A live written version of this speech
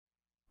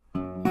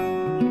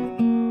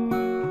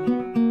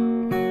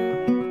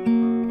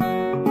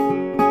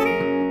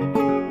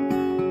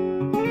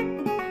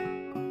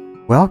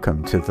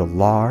Welcome to the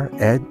LAR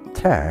Ed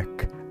Tech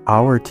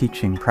Our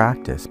Teaching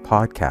Practice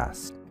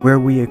podcast, where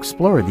we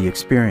explore the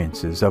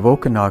experiences of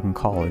Okanagan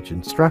College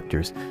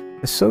instructors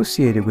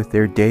associated with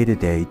their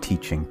day-to-day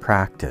teaching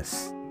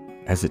practice.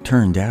 As it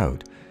turned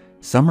out,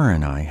 Summer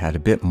and I had a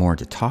bit more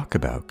to talk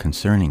about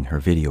concerning her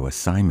video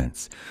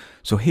assignments,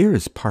 so here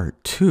is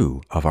part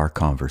 2 of our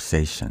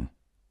conversation.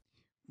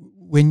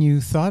 When you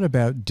thought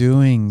about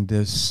doing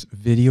this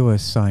video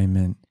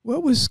assignment,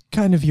 what was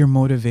kind of your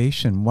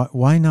motivation?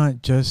 Why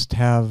not just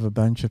have a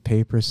bunch of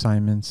paper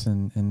assignments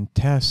and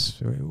tests?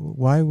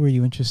 Why were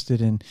you interested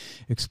in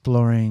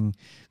exploring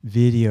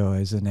video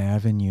as an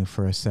avenue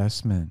for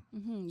assessment?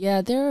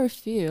 Yeah, there are a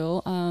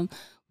few.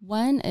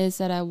 One is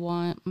that I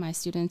want my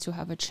students to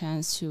have a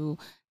chance to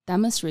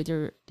demonstrate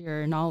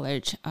their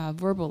knowledge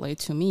verbally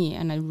to me,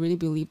 and I really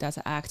believe that's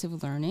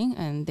active learning.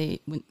 And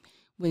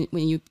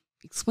when you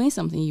explain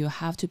something, you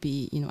have to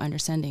be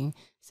understanding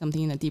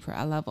something in a deeper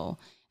level.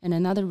 And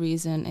another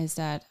reason is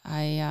that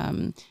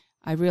I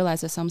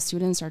realize that some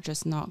students are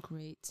just not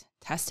great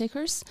test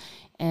takers,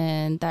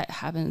 and that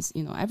happens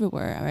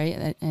everywhere,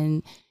 right?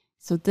 And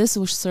so this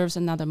serves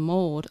another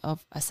mode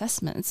of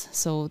assessments.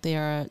 So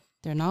they're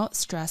not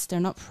stressed,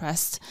 they're not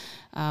pressed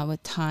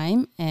with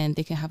time, and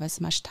they can have as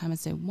much time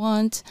as they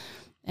want,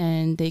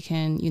 and they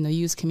can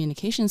use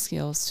communication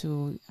skills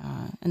to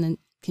and then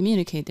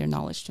communicate their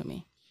knowledge to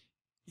me.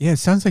 Yeah, it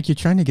sounds like you're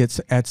trying to get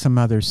at some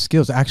other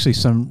skills, actually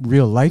some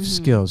real life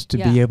skills to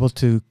be able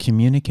to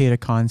communicate a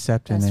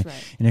concept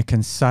in a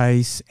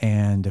concise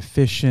and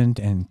efficient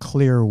and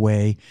clear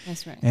way.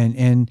 That's right.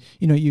 And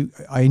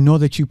I know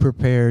that you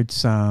prepared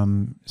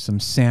some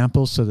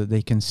samples so that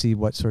they can see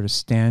what sort of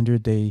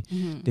standard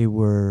they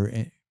were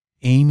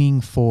aiming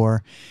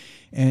for.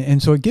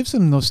 And so it gives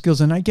them those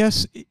skills. And I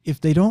guess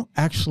if they don't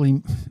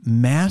actually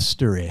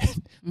master it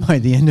by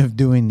the end of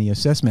doing the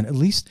assessment, at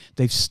least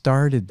they've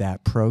started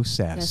that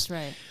process. That's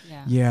right.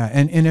 Yeah. Yeah.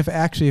 And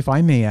if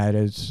I may add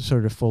as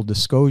sort of full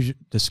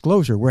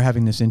disclosure, we're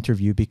having this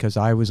interview because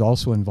I was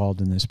also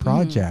involved in this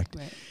project.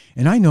 Right.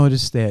 And I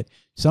noticed that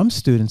some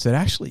students that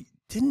actually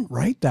didn't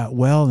write that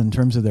well in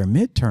terms of their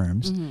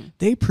midterms,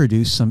 they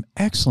produced some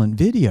excellent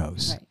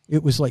videos. Right.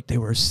 It was like they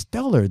were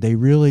stellar. They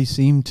really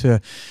seemed to,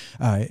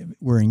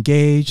 were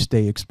engaged.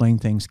 They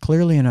explained things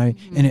clearly. And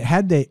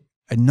had they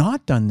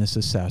not done this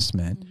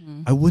assessment,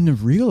 I wouldn't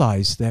have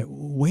realized that,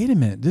 wait a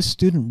minute, this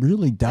student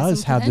really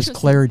does have this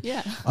clarity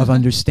of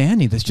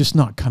understanding that's just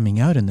not coming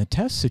out in the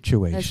test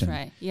situation. That's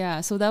right.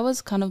 Yeah. So that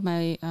was kind of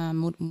my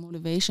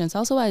motivations.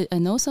 Also, I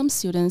know some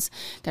students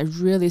get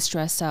really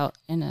stressed out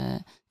in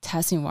a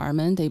test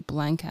environment. They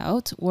blank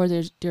out, or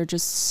they're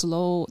just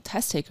slow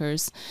test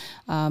takers,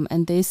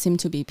 and they seem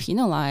to be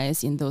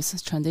penalized in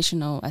those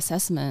traditional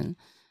assessments.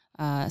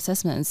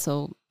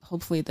 So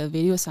hopefully the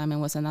video assignment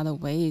was another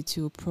way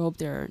to probe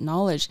their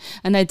knowledge.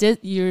 And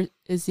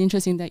it's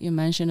interesting that you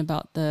mentioned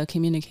about the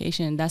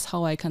communication. That's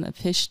how I kind of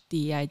pitched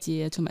the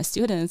idea to my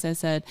students. I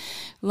said,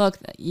 look,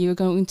 you're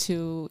going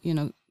to,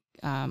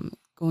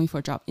 going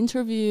for job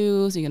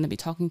interviews, you're going to be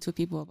talking to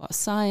people about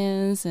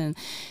science, and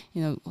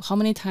how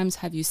many times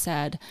have you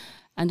said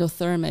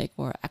endothermic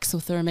or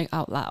exothermic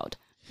out loud,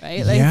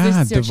 right? Like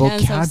the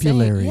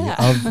vocabulary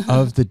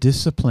of the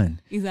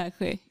discipline.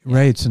 Exactly.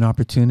 Right, it's an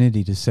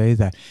opportunity to say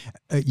that.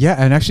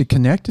 And actually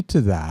connected to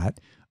that,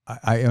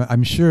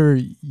 I'm sure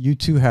you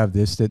too have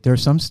this, that there are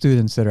some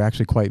students that are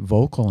actually quite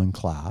vocal in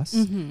class,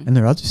 and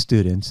there are other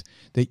students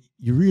that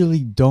you really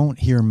don't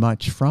hear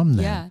much from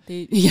them.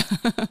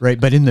 Right,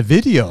 but in the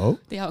video,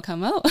 they all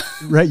come out.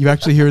 Right, you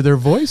actually hear their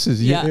voices.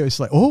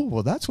 It's like, oh,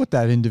 well, that's what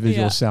that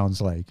individual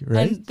sounds like,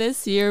 right? And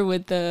this year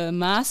with the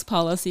mask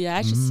policy, I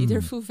actually see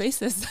their full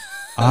faces.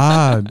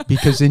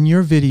 Because in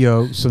your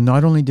video, so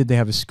not only did they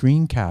have a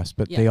screencast,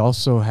 but they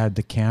also had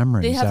the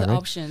camera. They have the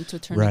option to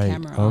turn the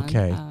camera on.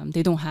 Okay.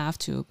 They don't have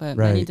to, but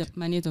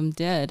many of them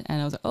did.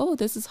 And I was like, oh,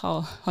 this is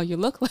how you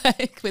look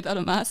like without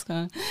a mask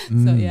on.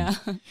 So, yeah.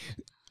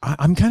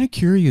 I'm kind of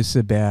curious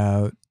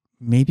about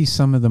maybe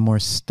some of the more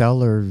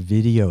stellar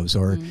videos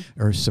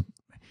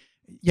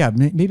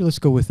maybe let's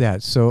go with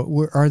that.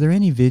 So are there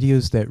any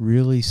videos that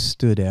really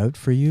stood out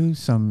for you?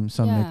 Some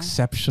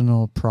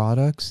exceptional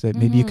products that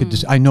maybe you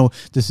could I know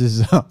this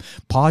is a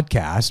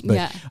podcast,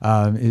 but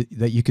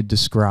that you could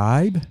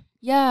describe?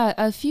 Yeah,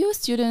 a few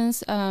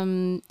students,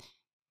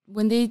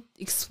 when they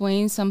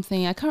explain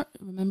something, I can't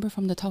remember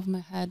from the top of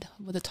my head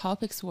what the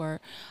topics were,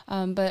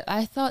 but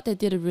I thought they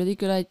did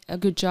a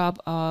good job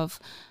of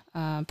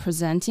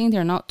presenting.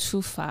 They're not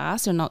too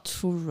fast, they're not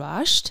too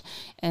rushed,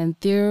 and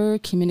their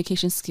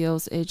communication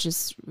skills is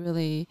just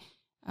really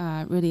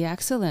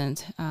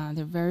excellent.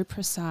 They're very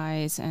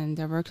precise and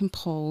they're very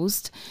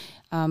composed.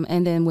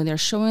 And then when they're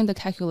showing the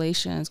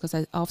calculations, because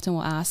I often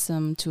will ask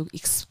them to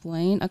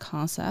explain a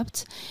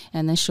concept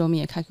and then show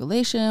me a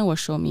calculation or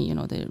show me,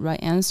 the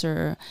right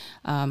answer.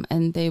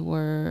 And they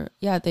were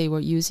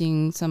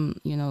using some,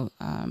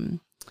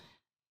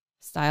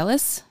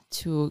 stylus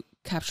to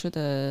capture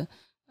the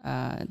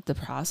the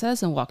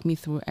process and walk me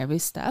through every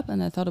step,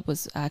 and I thought it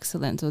was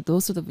excellent. So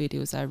those are the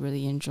videos I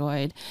really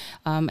enjoyed,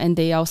 and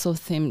they also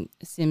seemed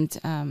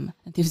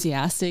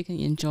enthusiastic and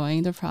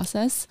enjoying the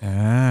process.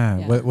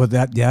 Well,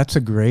 that's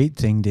a great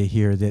thing to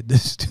hear, that the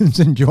students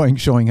enjoying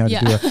showing how to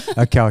do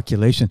a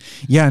calculation.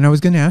 Yeah, and I was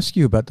going to ask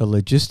you about the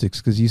logistics,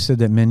 because you said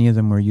that many of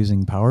them were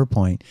using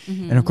PowerPoint,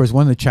 and of course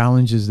one of the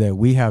challenges that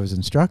we have as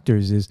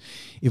instructors is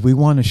if we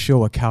want to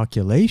show a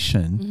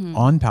calculation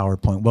on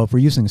PowerPoint, well, if we're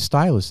using a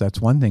stylus,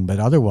 that's one thing, but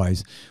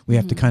otherwise we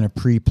have to kind of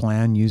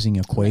pre-plan using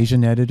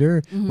equation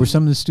editor. Were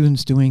some of the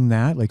students doing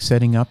that, like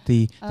setting up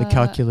the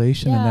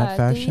calculation in that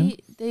fashion?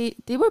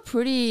 They were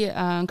pretty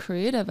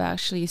creative,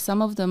 actually.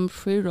 Some of them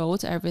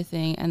pre-wrote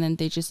everything, and then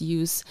they just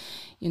use,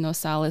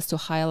 stylus to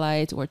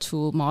highlight or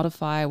to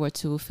modify or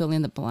to fill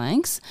in the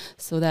blanks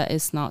so that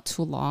it's not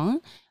too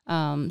long.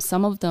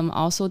 Some of them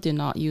also did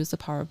not use the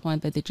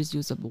PowerPoint, but they just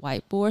used a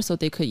whiteboard, so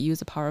they could use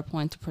the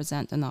PowerPoint to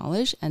present the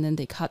knowledge, and then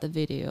they cut the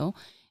video,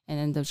 and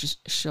then they'll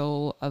just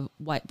show a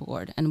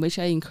whiteboard, and which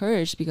I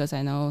encourage, because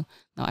I know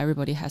not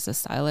everybody has a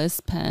stylus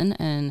pen,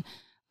 and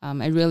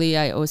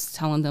I always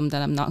telling them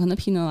that I'm not going to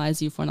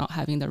penalize you for not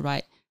having the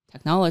right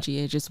technology.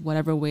 It's just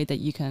whatever way that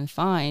you can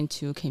find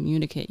to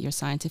communicate your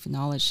scientific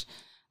knowledge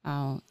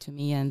to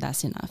me, and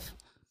that's enough.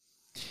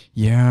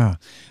 Yeah.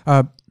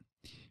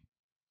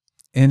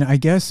 And I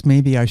guess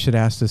maybe I should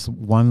ask this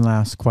one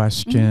last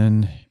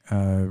question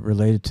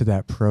related to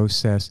that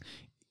process.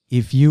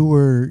 If you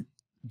were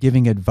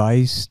giving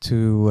advice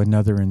to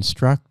another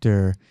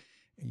instructor,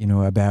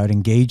 about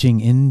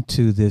engaging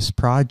into this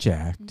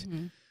project,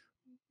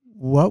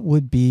 what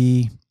would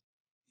be,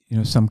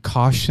 some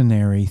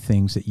cautionary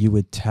things that you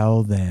would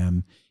tell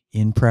them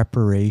in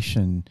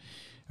preparation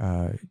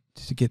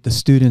to get the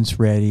students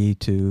ready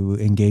to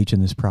engage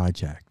in this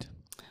project?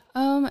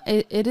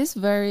 It is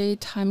very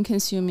time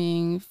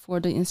consuming for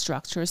the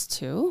instructors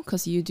too,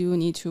 because you do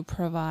need to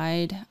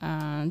provide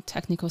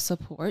technical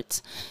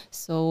support.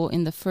 So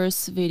in the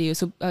first video,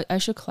 I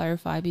should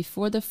clarify,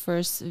 before the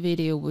first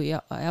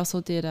video, I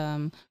also did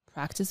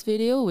practice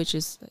video, which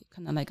is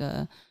kind of like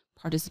a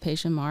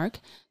participation mark.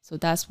 So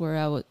that's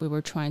where we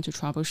were trying to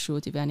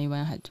troubleshoot if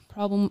anyone had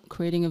problem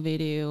creating a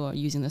video or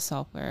using the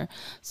software.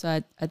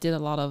 So I did a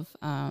lot of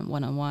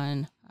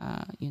one-on-one,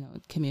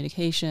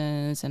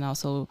 communications, and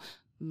also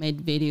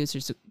made videos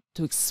just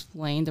to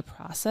explain the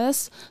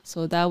process.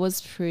 So that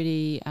was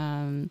pretty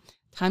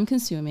time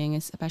consuming,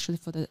 especially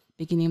for the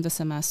beginning of the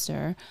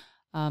semester.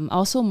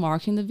 Also,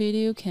 marking the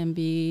video can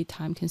be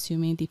time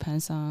consuming,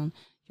 depends on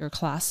your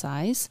class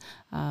size.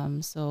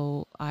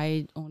 So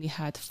I only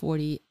had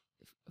 40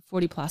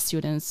 plus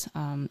students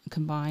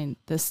combined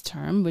this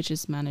term, which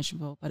is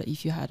manageable. But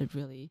if you had a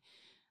really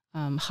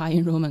high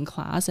enrollment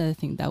class, I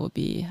think that would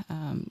be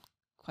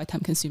quite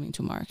time consuming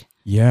to mark.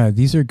 Yeah,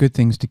 these are good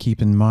things to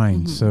keep in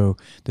mind. So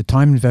the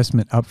time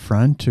investment up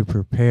front to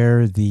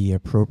prepare the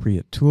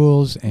appropriate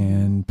tools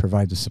and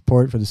provide the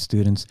support for the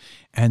students.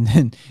 And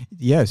then,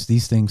 yes,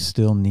 these things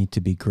still need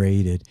to be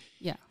graded.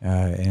 Yeah.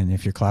 And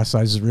if your class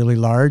size is really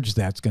large,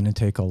 that's going to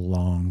take a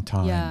long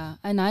time. Yeah.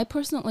 And I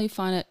personally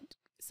find it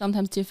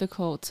sometimes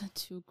difficult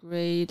to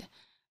grade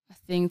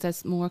things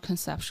that's more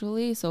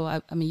conceptually. So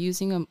I'm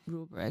using a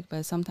rubric,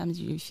 but sometimes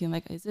you feel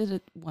like, is it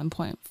a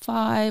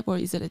 1.5 or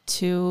is it a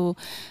 2?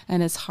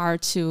 And it's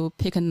hard to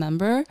pick a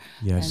number.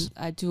 Yes.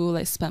 And I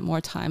do spend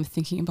more time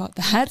thinking about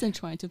that and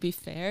trying to be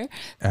fair.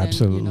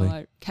 Absolutely.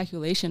 A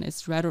calculation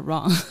is right or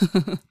wrong.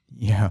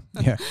 Yeah.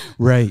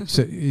 Right.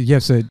 So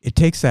it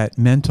takes that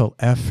mental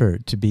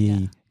effort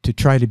to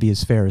try to be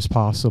as fair as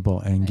possible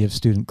and give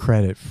student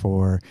credit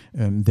for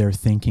their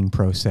thinking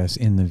process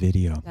in the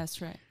video.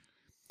 That's right.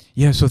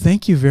 Yeah, so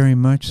thank you very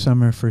much,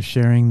 Summer, for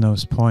sharing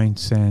those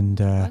points.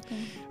 And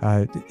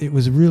it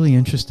was really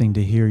interesting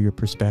to hear your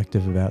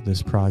perspective about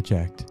this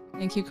project.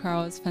 Thank you,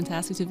 Carl. It's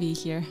fantastic to be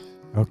here.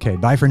 Okay,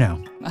 bye for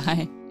now.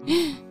 Bye.